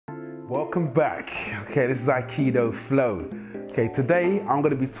Welcome back. Okay, this is Aikidoflow. Okay, today I'm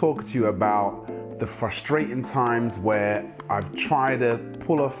going to be talking to you about the frustrating times where I've tried to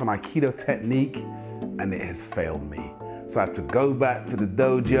pull off an Aikido technique and it has failed me. So I had to go back to the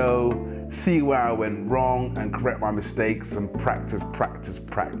dojo, see where I went wrong and correct my mistakes and practice.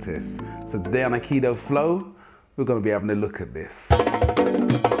 So today on Aikidoflow, we're going to be having a look at this.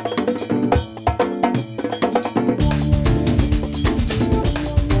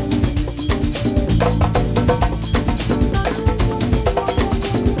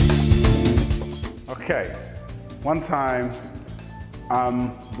 Okay, one time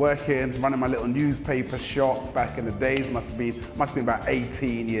I'm working, running my little newspaper shop back in the days, must have been about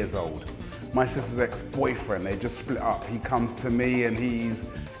 18 years old. My sister's ex-boyfriend, they just split up. He comes to me and he's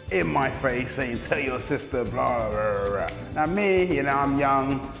in my face saying, tell your sister, blah, blah, blah. Now me, you know, I'm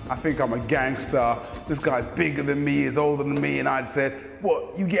young, I think I'm a gangster. This guy's bigger than me, is older than me, and I said,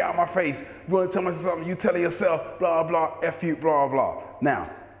 what, you get out of my face. You wanna tell me something, you tell it yourself, blah, blah, F you, blah, blah. Now,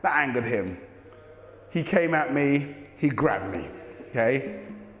 that angered him. He came at me, he grabbed me, okay?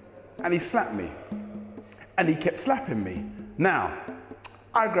 And he slapped me. And he kept slapping me. Now,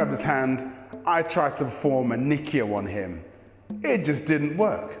 I grabbed his hand, I tried to perform a Nikio on him. It just didn't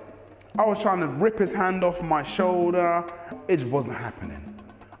work. I was trying to rip his hand off my shoulder, it just wasn't happening.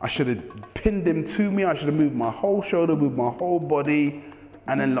 I should have pinned him to me, I should have moved my whole shoulder, moved my whole body,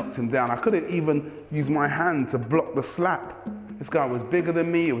 and then locked him down. I couldn't even use my hand to block the slap. This guy was bigger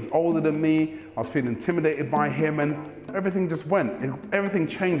than me, he was older than me, I was feeling intimidated by him, and everything just went. Everything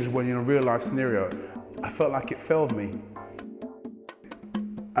changes when you're in a real life scenario. I felt like it failed me.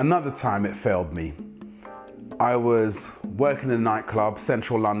 Another time it failed me. I was working in a nightclub,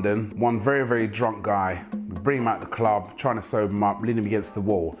 central London. One very, very drunk guy, we bring him out of the club, trying to sober him up, leaning him against the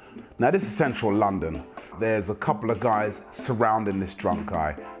wall. Now this is central London. There's a couple of guys surrounding this drunk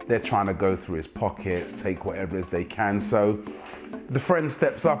guy. They're trying to go through his pockets, take whatever it is they can. So the friend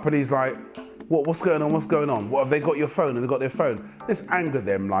steps up and he's like, what's going on, what's going on? What, have they got your phone? Have they got their phone? This angered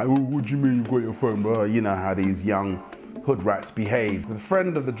them, like, oh, what do you mean you've got your phone, bro? You know how these young hood rats behave. The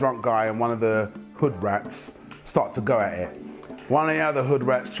friend of the drunk guy and one of the hood rats start to go at it. One of the other hood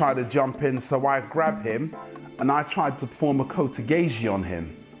rats tried to jump in, so I grabbed him and I tried to perform a kotegeji on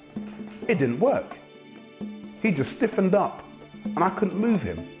him. It didn't work. He just stiffened up and I couldn't move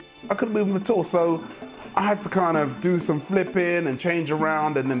him. I couldn't move him at all, so I had to kind of do some flipping and change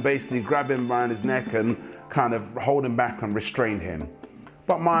around and then basically grab him around his neck and kind of hold him back and restrain him.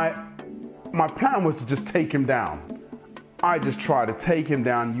 But my plan was to just take him down. I just tried to take him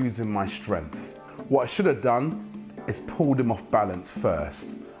down using my strength. What I should have done is pulled him off balance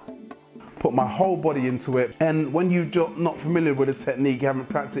first. Put my whole body into it, and when you're not familiar with the technique, you haven't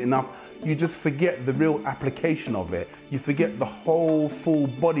practiced it enough, you just forget the real application of it. You forget the whole full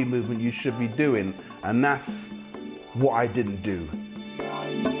body movement you should be doing, and that's what I didn't do.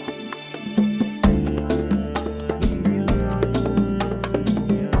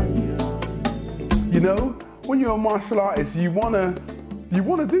 You know, when you're a martial artist, you wanna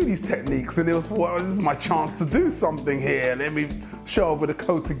do these techniques, and it was, well, this is my chance to do something here. Let me show up with a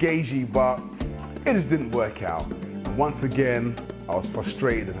kotegeji, but it just didn't work out. And once again, I was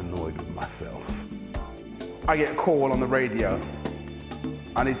frustrated and annoyed with myself. I get a call on the radio.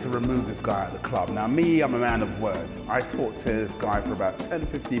 I need to remove this guy at the club. Now me, I'm a man of words. I talked to this guy for about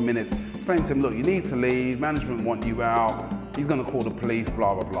 10-15 minutes, explained to him, look, you need to leave, management want you out, he's gonna call the police,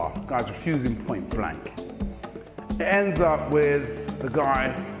 blah, blah, blah. The guy's refusing point blank. It ends up with the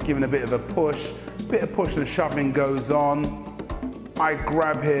guy giving a bit of push and shoving goes on. I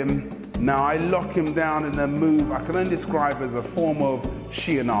grab him. Now I lock him down in a move I can only describe as a form of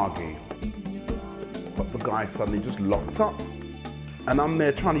shianagi. But the guy suddenly just locked up. And I'm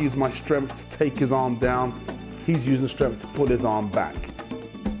there trying to use my strength to take his arm down. He's using strength to pull his arm back.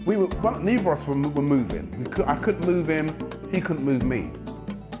 Neither of us were moving. I couldn't move him, he couldn't move me.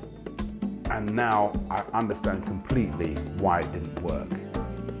 And now I understand completely why it didn't work.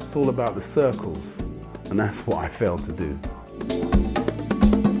 It's all about the circles, and that's what I failed to do.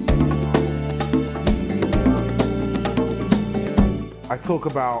 I talk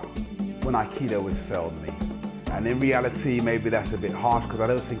about when Aikido has failed me. And in reality, maybe that's a bit harsh because I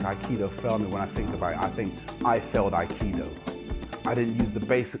don't think Aikido failed me. When I think about it, I think I failed Aikido. I didn't use the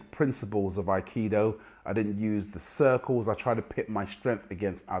basic principles of Aikido. I didn't use the circles. I tried to pit my strength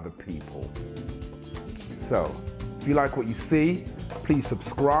against other people. So, if you like what you see, please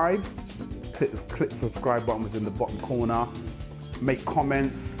subscribe. Click the subscribe button was in the bottom corner. Make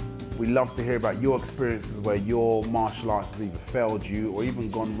comments. We love to hear about your experiences where your martial arts has either failed you or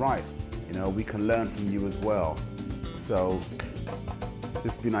even gone right. You know, we can learn from you as well. So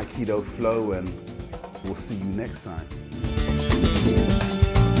This has been Aikidoflow, and we'll see you next time.